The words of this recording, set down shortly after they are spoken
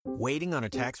Waiting on a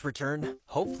tax return?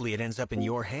 Hopefully it ends up in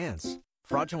your hands.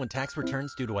 Fraudulent tax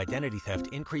returns due to identity theft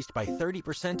increased by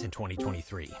 30% in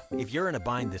 2023. If you're in a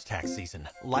bind this tax season,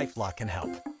 LifeLock can help.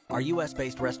 Our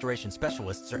U.S.-based restoration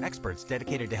specialists are experts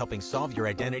dedicated to helping solve your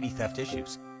identity theft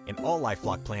issues. And all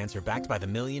LifeLock plans are backed by the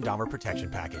 $1 Million Protection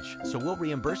Package. So we'll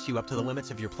reimburse you up to the limits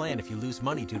of your plan if you lose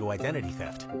money due to identity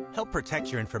theft. Help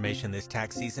protect your information this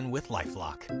tax season with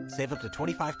LifeLock. Save up to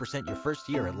 25% your first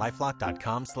year at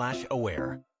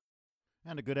LifeLock.com/aware.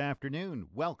 And a good afternoon.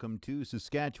 Welcome to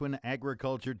Saskatchewan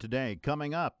Agriculture Today.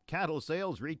 Coming up, cattle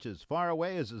sales reach as far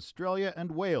away as Australia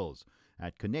and Wales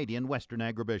at Canadian Western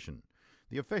Agribition.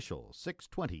 The official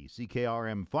 620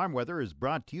 CKRM farm weather is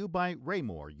brought to you by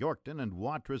Raymore, Yorkton, and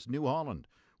Watrous, New Holland,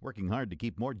 working hard to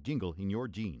keep more jingle in your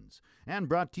jeans. And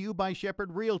brought to you by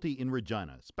Shepherd Realty in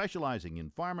Regina, specializing in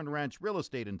farm and ranch real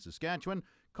estate in Saskatchewan.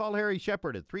 Call Harry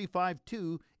Shepherd at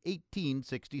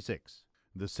 352-1866.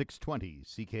 The 620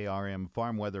 CKRM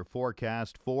farm weather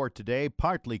forecast for today: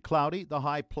 partly cloudy, the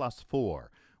high +4.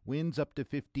 Winds up to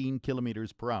 15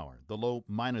 kilometers per hour, the low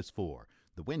 -4.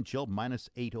 The wind chill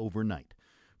 -8 overnight.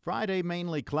 Friday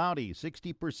mainly cloudy,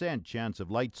 60% chance of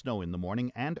light snow in the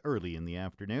morning and early in the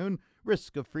afternoon.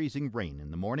 Risk of freezing rain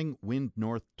in the morning, wind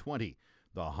north 20.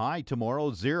 The high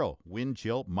tomorrow 0, wind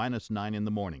chill -9 in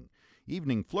the morning.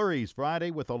 Evening flurries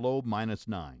Friday with a low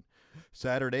 -9.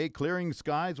 Saturday, clearing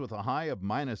skies with a high of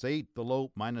 -8, the low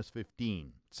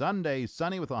 -15. Sunday,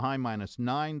 sunny with a high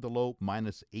 -9, the low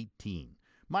 -18.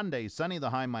 Monday, sunny,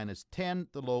 the high -10,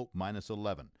 the low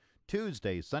 -11.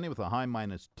 Tuesday, sunny with a high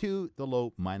 -2, the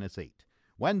low -8.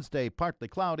 Wednesday, partly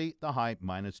cloudy, the high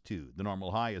 -2. The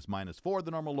normal high is -4,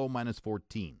 the normal low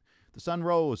 -14. The sun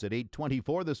rose at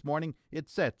 8:24 this morning. It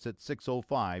sets at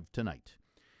 6:05 tonight.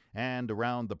 And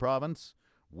around the province,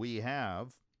 we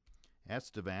have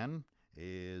Estevan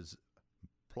is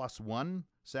 +1,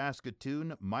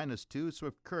 Saskatoon -2,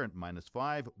 Swift Current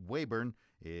 -5, Weyburn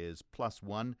is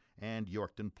 +1, and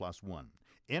Yorkton +1.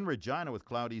 In Regina with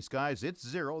cloudy skies, it's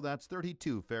 0, that's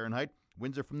 32 Fahrenheit.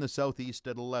 Winds are from the southeast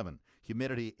at 11.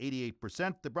 Humidity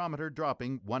 88%, the barometer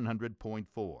dropping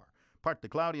 100.4. Partly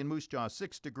cloudy in Moose Jaw,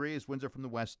 6 degrees. Winds are from the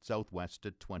west-southwest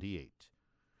at 28.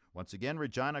 Once again,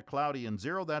 Regina cloudy and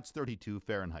 0, that's 32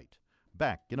 Fahrenheit.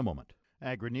 Back in a moment.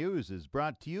 Agri-News is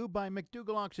brought to you by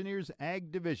McDougall Auctioneers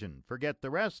Ag Division. Forget the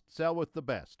rest, sell with the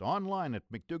best. Online at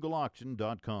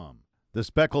mcdougallauction.com. The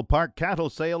Speckle Park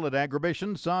cattle sale at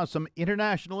Agribition saw some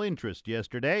international interest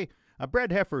yesterday. A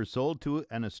bred heifer sold to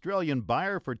an Australian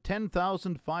buyer for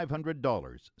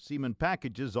 $10,500. Semen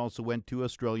packages also went to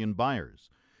Australian buyers.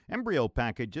 Embryo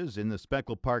packages in the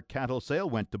Speckle Park cattle sale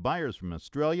went to buyers from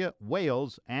Australia,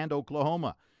 Wales, and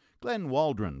Oklahoma. Glenn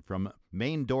Waldron from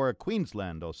Maindora,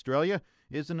 Queensland, Australia,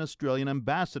 is an Australian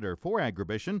ambassador for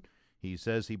Agribition. He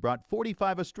says he brought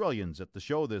 45 Australians at the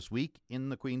show this week in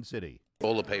the Queen City.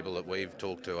 All the people that we've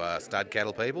talked to are stud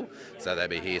cattle people, so they'll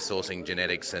be here sourcing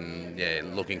genetics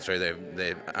and looking through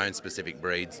their own specific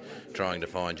breeds, trying to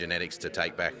find genetics to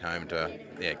take back home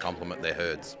to complement their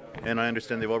herds. And I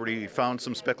understand they've already found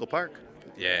some Speckle Park.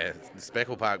 Yeah, the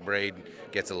Speckle Park breed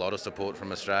gets a lot of support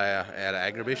from Australia out of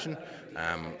Agribition.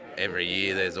 Every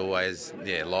year there's always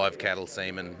live cattle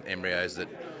semen embryos that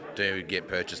do get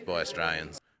purchased by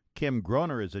Australians. Kim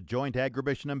Groner is a joint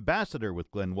Agribition ambassador with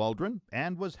Glenn Waldron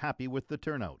and was happy with the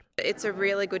turnout. It's a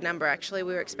really good number, actually.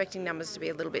 We were expecting numbers to be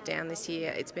a little bit down this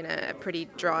year. It's been a pretty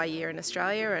dry year in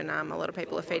Australia, and a lot of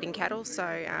people are feeding cattle, so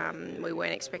we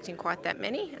weren't expecting quite that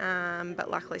many.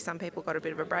 But luckily some people got a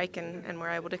bit of a break and were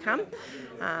able to come.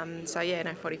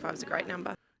 45 is a great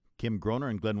number. Kim Groner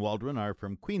and Glenn Waldron are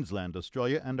from Queensland,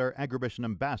 Australia, and are Agribition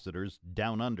ambassadors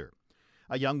down under.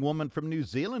 A young woman from New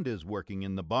Zealand is working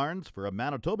in the barns for a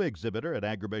Manitoba exhibitor at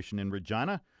Agribition in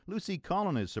Regina. Lucy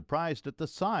Collin is surprised at the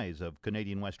size of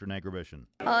Canadian Western Agribition.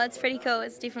 Oh, it's pretty cool.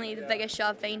 It's definitely the biggest show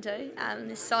I've been to.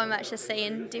 There's so much to see,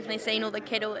 and definitely seeing all the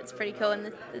cattle. It's pretty cool,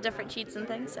 and the different sheds and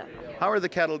things. So, how are the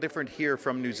cattle different here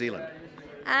from New Zealand?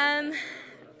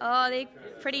 They're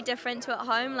pretty different to at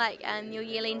home. Your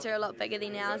yearlings are a lot bigger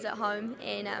than ours at home,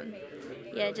 and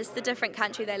just the different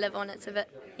country they live on. It's a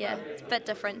bit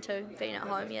different to being at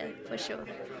home, for sure.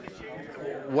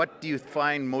 What do you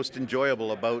find most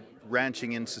enjoyable about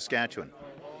ranching in Saskatchewan?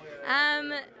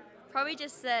 Probably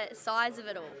just the size of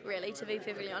it all, really, to be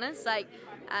perfectly honest. A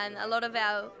lot of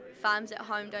our farms at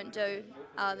home don't do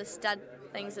the stud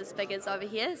things as big as over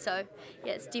here, so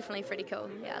it's definitely pretty cool.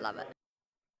 I love it.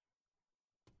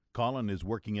 Colin is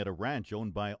working at a ranch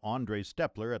owned by Andre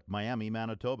Stepler at Miami,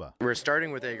 Manitoba. We're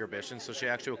starting with Agribition, so she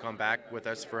actually will come back with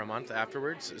us for a month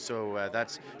afterwards. So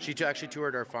she actually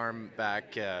toured our farm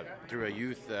back through a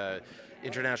youth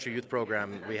international youth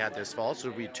program we had this fall,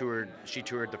 so she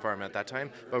toured the farm at that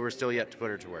time, but we're still yet to put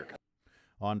her to work.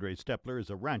 Andre Stepler is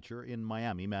a rancher in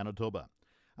Miami, Manitoba.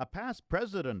 A past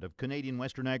president of Canadian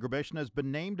Western Agribition has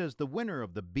been named as the winner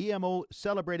of the BMO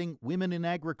Celebrating Women in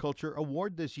Agriculture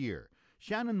Award this year.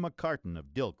 Shannon McCartan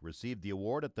of Dilk received the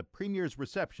award at the Premier's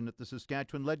reception at the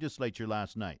Saskatchewan Legislature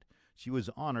last night. She was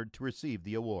honored to receive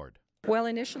the award. Well,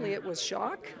 initially it was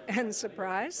shock and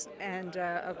surprise, and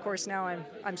of course now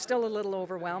I'm still a little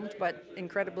overwhelmed, but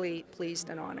incredibly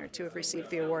pleased and honored to have received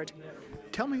the award.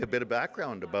 Tell me a bit of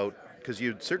background about, because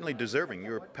you're certainly deserving.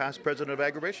 You're past president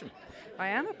of Agribition. I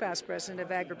am a past president of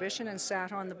Agribition and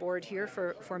sat on the board here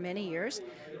for many years,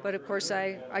 but of course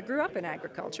I grew up in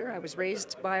agriculture. I was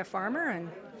raised by a farmer and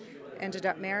ended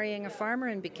up marrying a farmer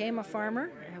and became a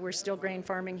farmer. We're still grain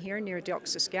farming here near Dilk,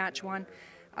 Saskatchewan.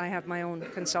 I have my own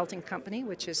consulting company,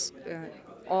 which is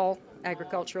all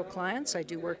agricultural clients. I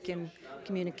do work in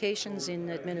communications, in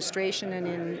administration, and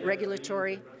in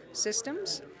regulatory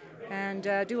systems, and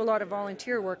do a lot of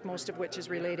volunteer work, most of which is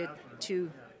related to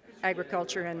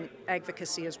agriculture and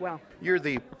advocacy as well. You're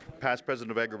the past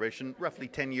president of Agribition roughly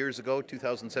 10 years ago,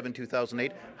 2007,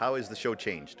 2008. How has the show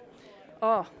changed?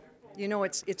 Oh, you know,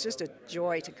 it's just a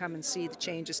joy to come and see the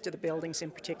changes to the buildings in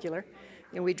particular.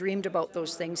 You know, we dreamed about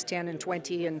those things 10 and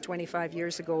 20 and 25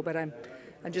 years ago, but I'm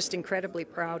just incredibly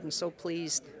proud and so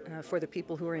pleased for the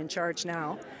people who are in charge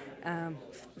now.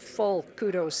 Full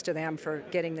kudos to them for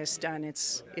getting this done.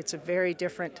 It's a very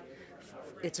different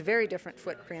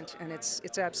footprint, and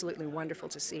it's absolutely wonderful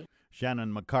to see.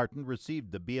 Shannon McCartan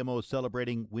received the BMO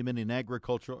Celebrating Women in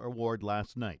Agriculture Award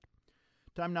last night.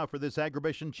 Time now for this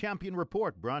Agribition Champion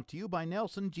Report, brought to you by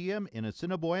Nelson GM in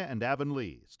Assiniboia and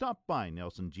Avonlea. Stop by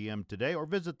Nelson GM today or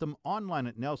visit them online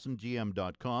at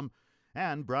nelsongm.com.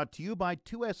 And brought to you by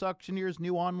 2S Auctioneers'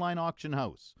 new online auction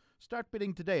house. Start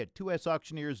bidding today at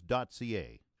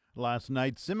 2sauctioneers.ca. Last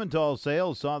night's Simmental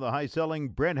sale saw the high-selling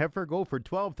bred heifer go for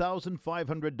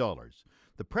 $12,500.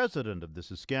 The president of the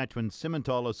Saskatchewan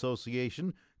Simmental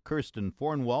Association, Kirsten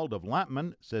Fornwald of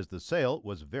Lampman, says the sale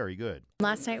was very good.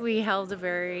 Last night we held a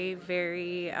very,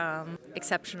 very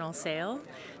exceptional sale.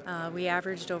 We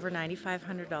averaged over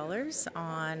 $9,500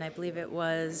 on, I believe it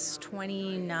was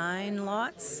 29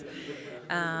 lots.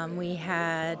 We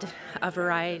had a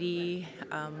variety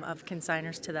of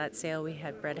consigners to that sale. We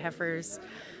had bred heifers,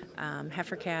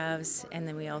 heifer calves, and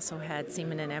then we also had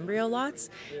semen and embryo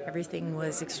lots. Everything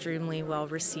was extremely well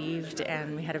received,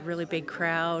 and we had a really big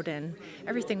crowd, and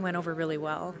everything went over really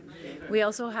well. We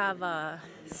also have the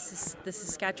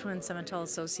Saskatchewan Simmental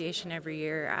Association every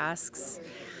year asks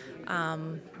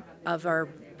of our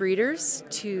breeders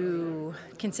to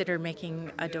consider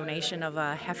making a donation of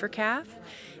a heifer calf,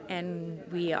 and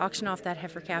we auction off that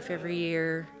heifer calf every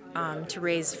year to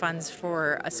raise funds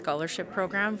for a scholarship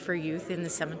program for youth in the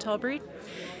Simmental breed.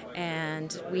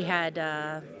 And we had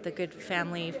the good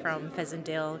family from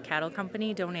Pheasantdale Cattle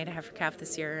Company donate a heifer calf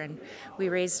this year, and we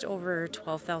raised over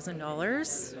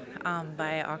 $12,000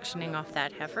 by auctioning off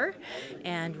that heifer.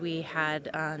 And we had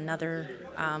another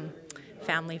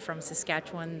family from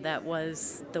Saskatchewan that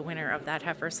was the winner of that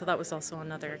heifer, so that was also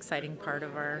another exciting part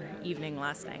of our evening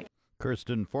last night.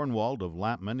 Kirsten Fornwald of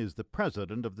Lampman is the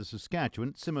president of the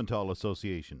Saskatchewan Simmental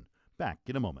Association. Back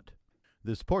in a moment.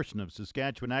 This portion of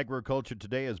Saskatchewan Agriculture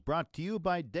Today is brought to you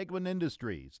by Degelman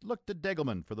Industries. Look to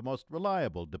Degelman for the most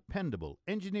reliable, dependable,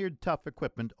 engineered tough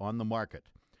equipment on the market.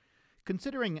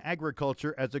 Considering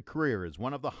agriculture as a career is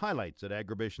one of the highlights at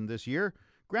Agribition this year.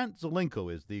 Grant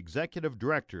Zelenko is the executive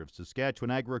director of Saskatchewan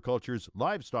Agriculture's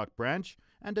livestock branch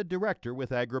and a director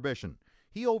with Agribition.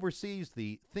 He oversees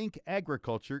the Think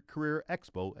Agriculture Career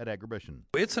Expo at Agribition.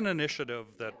 It's an initiative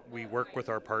that we work with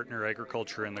our partner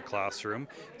Agriculture in the Classroom.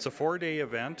 It's a 4-day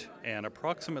event, and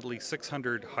approximately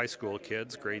 600 high school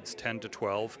kids, grades 10 to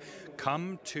 12,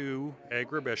 come to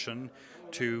Agribition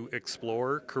to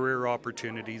explore career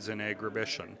opportunities in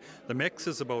Agribition. The mix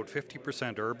is about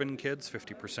 50% urban kids,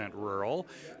 50% rural.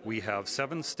 We have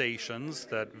 7 stations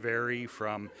that vary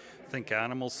from think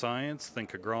animal science,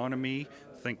 think agronomy,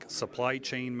 think supply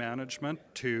chain management,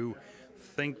 to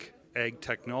think ag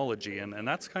technology, and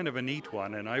that's kind of a neat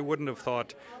one. And I wouldn't have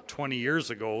thought 20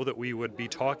 years ago that we would be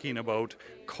talking about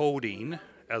coding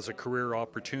as a career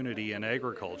opportunity in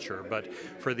agriculture, but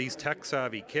for these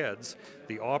tech-savvy kids,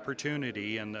 the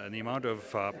opportunity and the amount of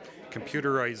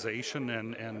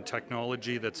computerization and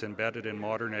technology that's embedded in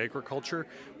modern agriculture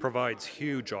provides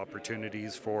huge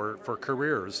opportunities for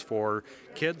careers for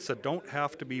kids that don't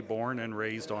have to be born and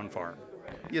raised on farm.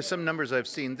 Yeah, some numbers I've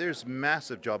seen, there's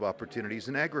massive job opportunities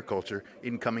in agriculture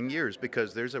in coming years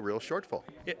because there's a real shortfall.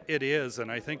 It is,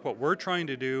 and I think what we're trying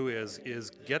to do is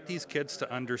get these kids to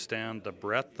understand the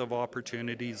breadth of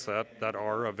opportunities that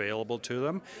are available to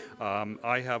them.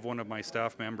 I have one of my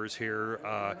staff members here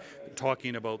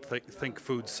talking about think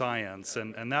food science,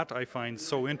 and that I find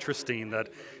so interesting that,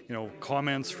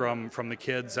 comments from the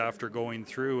kids after going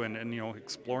through and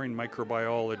exploring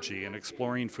microbiology and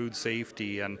exploring food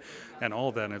safety and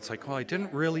all that. And it's like, well, I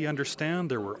didn't really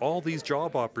understand there were all these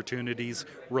job opportunities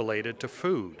related to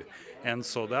food. And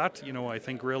so that, I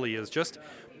think really is just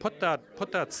put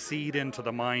that seed into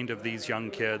the mind of these young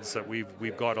kids that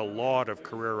we've got a lot of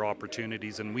career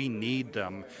opportunities and we need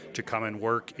them to come and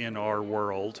work in our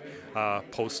world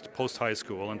post high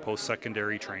school and post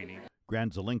secondary training.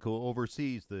 Grant Zelenko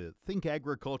oversees the Think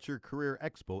Agriculture Career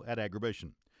Expo at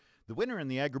Agribition. The winner in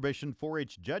the Agribition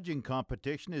 4-H judging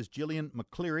competition is Gillian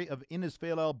McCleary of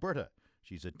Innisfail, Alberta.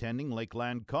 She's attending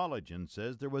Lakeland College and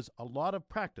says there was a lot of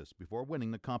practice before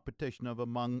winning the competition of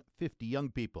among 50 young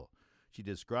people. She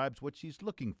describes what she's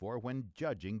looking for when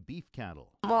judging beef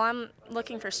cattle. Well, I'm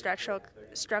looking for structural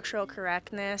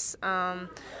correctness. I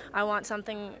want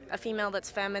a female that's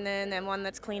feminine and one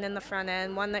that's clean in the front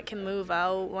end, one that can move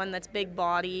out, one that's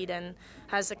big-bodied and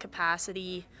has the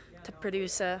capacity to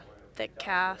produce a thick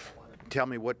calf. Tell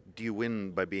me, what do you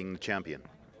win by being the champion?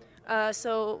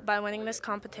 So by winning this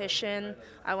competition,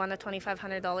 I won a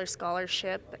 $2,500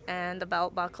 scholarship and a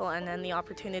belt buckle and then the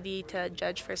opportunity to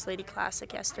judge First Lady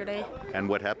Classic yesterday. And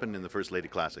what happened in the First Lady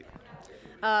Classic?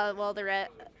 Well, the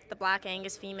Black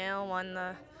Angus female won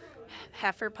the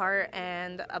heifer part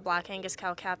and a Black Angus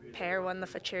cow-calf pair won the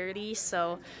futurity.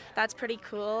 So that's pretty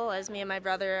cool as me and my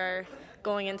brother are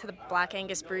going into the Black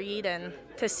Angus breed, and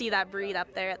to see that breed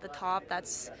up there at the top,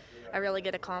 that's a really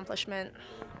good accomplishment.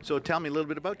 So tell me a little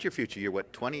bit about your future. You're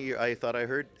 20, I thought I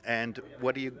heard, and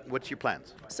what's your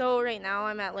plans? So right now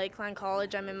I'm at Lakeland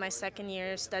College. I'm in my second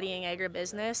year studying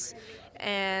agribusiness,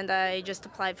 and I just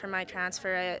applied for my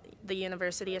transfer at the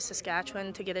University of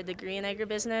Saskatchewan to get a degree in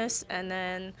agribusiness, and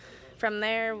then from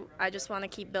there I just want to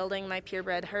keep building my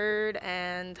purebred herd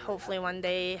and hopefully one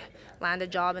day land a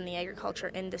job in the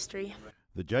agriculture industry.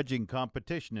 The judging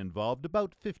competition involved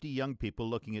about 50 young people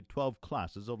looking at 12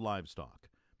 classes of livestock.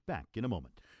 Back in a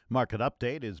moment. Market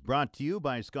Update is brought to you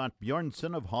by Scott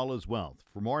Bjornson of Hollis Wealth.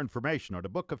 For more information or to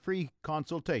book a free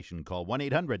consultation, call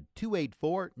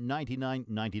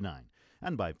 1-800-284-9999.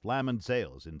 And by Flaman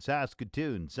Sales in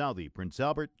Saskatoon, Southie, Prince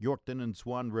Albert, Yorkton, and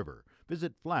Swan River.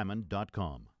 Visit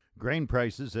flaman.com. Grain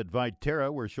prices at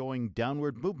Viterra were showing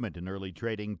downward movement in early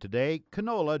trading today.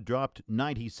 Canola dropped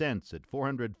 90 cents at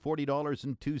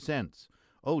 $440.02.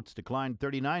 Oats declined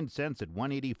 39 cents at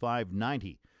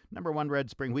 $185.90. Number 1 red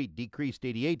spring wheat decreased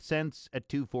 88 cents at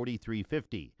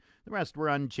 $243.50. The rest were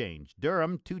unchanged.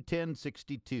 Durum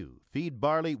 $210.62. Feed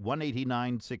barley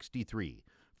 $189.63.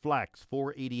 Flax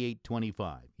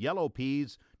 $488.25. Yellow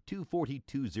peas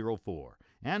 $242.04.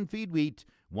 And feed wheat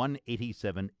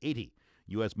 $187.80.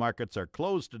 U.S. markets are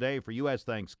closed today for U.S.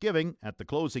 Thanksgiving. At the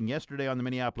closing yesterday on the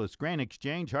Minneapolis Grain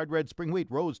Exchange, hard red spring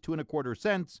wheat rose 2 1/4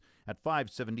 cents at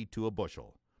 $5.72 a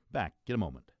bushel. Back in a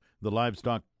moment. The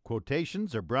livestock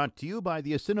quotations are brought to you by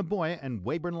the Assiniboia and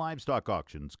Weyburn Livestock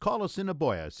Auctions. Call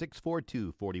Assiniboia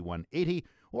 642-4180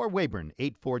 or Weyburn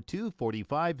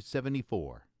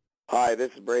 842-4574. Hi,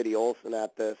 this is Brady Olson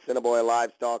at the Assiniboia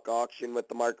Livestock Auction with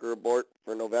the market report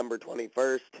for November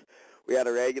 21st. We had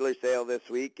a regular sale this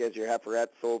week as your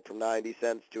heiferette sold from 90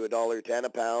 cents to $1.10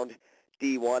 a pound.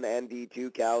 D1 and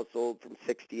D2 cows sold from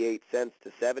 68 cents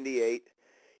to 78.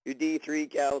 Your D3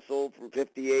 cows sold from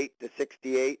 58 to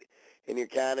 68. And your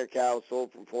canner cows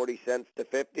sold from 40 cents to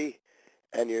 50.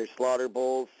 And your slaughter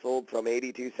bulls sold from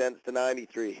 82 cents to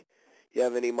 93. You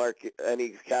have any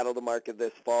cattle to market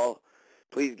this fall,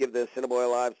 please give the Assiniboia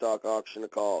Livestock Auction a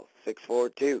call,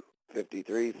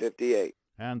 642-5358.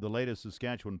 And the latest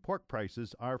Saskatchewan pork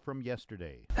prices are from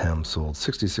yesterday. Ham sold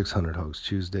 6,600 hogs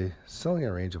Tuesday, selling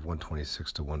a range of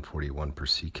 126 to 141 per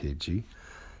CKG.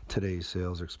 Today's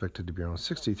sales are expected to be around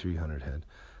 6,300 head,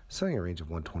 selling a range of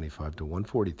 125 to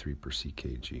 143 per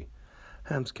CKG.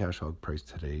 Ham's cash hog price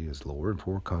today is lower, and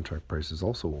forward contract prices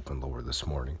also opened lower this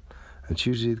morning. On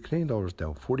Tuesday, the Canadian dollar is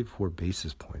down 44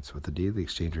 basis points with the daily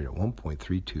exchange rate at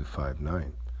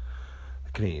 1.3259.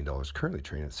 The Canadian dollar is currently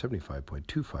trading at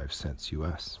 75.25 cents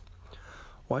US.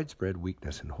 Widespread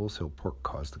weakness in wholesale pork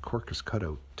caused the Corcus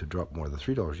cutout to drop more than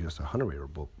 $3 US a hundredweight, or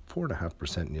about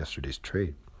 4.5% in yesterday's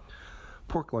trade.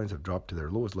 Pork lines have dropped to their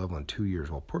lowest level in 2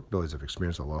 years, while pork bellies have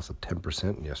experienced a loss of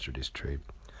 10% in yesterday's trade.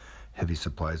 Heavy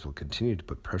supplies will continue to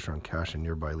put pressure on cash and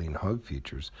nearby lean hog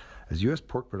futures as U.S.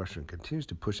 pork production continues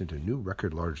to push into new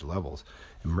record large levels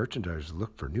and merchandisers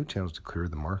look for new channels to clear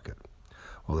the market.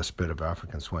 While the spread of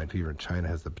African swine fever in China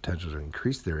has the potential to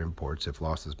increase their imports if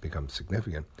losses become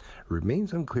significant, it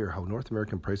remains unclear how North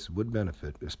American prices would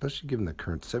benefit, especially given the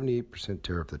current 78%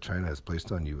 tariff that China has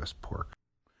placed on U.S. pork.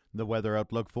 The weather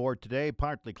outlook for today,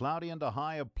 partly cloudy and a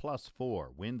high of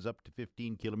 +4. Winds up to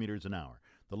 15 kilometers an hour.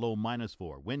 The low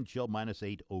 -4. Wind chill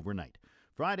 -8 overnight.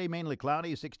 Friday, mainly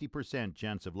cloudy, 60%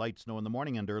 chance of light snow in the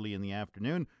morning and early in the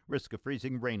afternoon. Risk of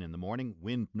freezing rain in the morning.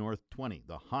 Wind north 20.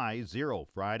 The high 0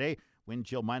 Friday. Wind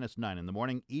chill -9 in the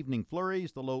morning. Evening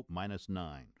flurries, the low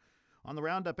 -9. On the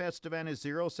roundup, Estevan is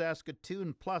 0,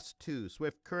 Saskatoon +2,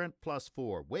 Swift Current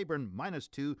 +4, Weyburn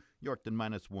 -2, Yorkton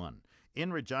 -1.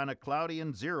 In Regina, cloudy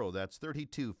and 0, that's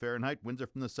 32 Fahrenheit. Winds are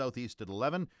from the southeast at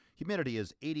 11. Humidity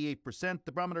is 88%,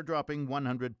 the barometer dropping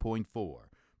 100.4.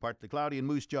 Partly cloudy in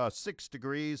Moose Jaw, 6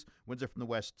 degrees. Winds are from the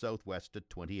west-southwest at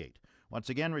 28. Once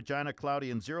again, Regina, cloudy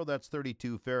and 0, that's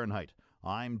 32 Fahrenheit.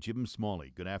 I'm Jim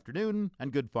Smalley. Good afternoon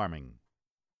and good farming.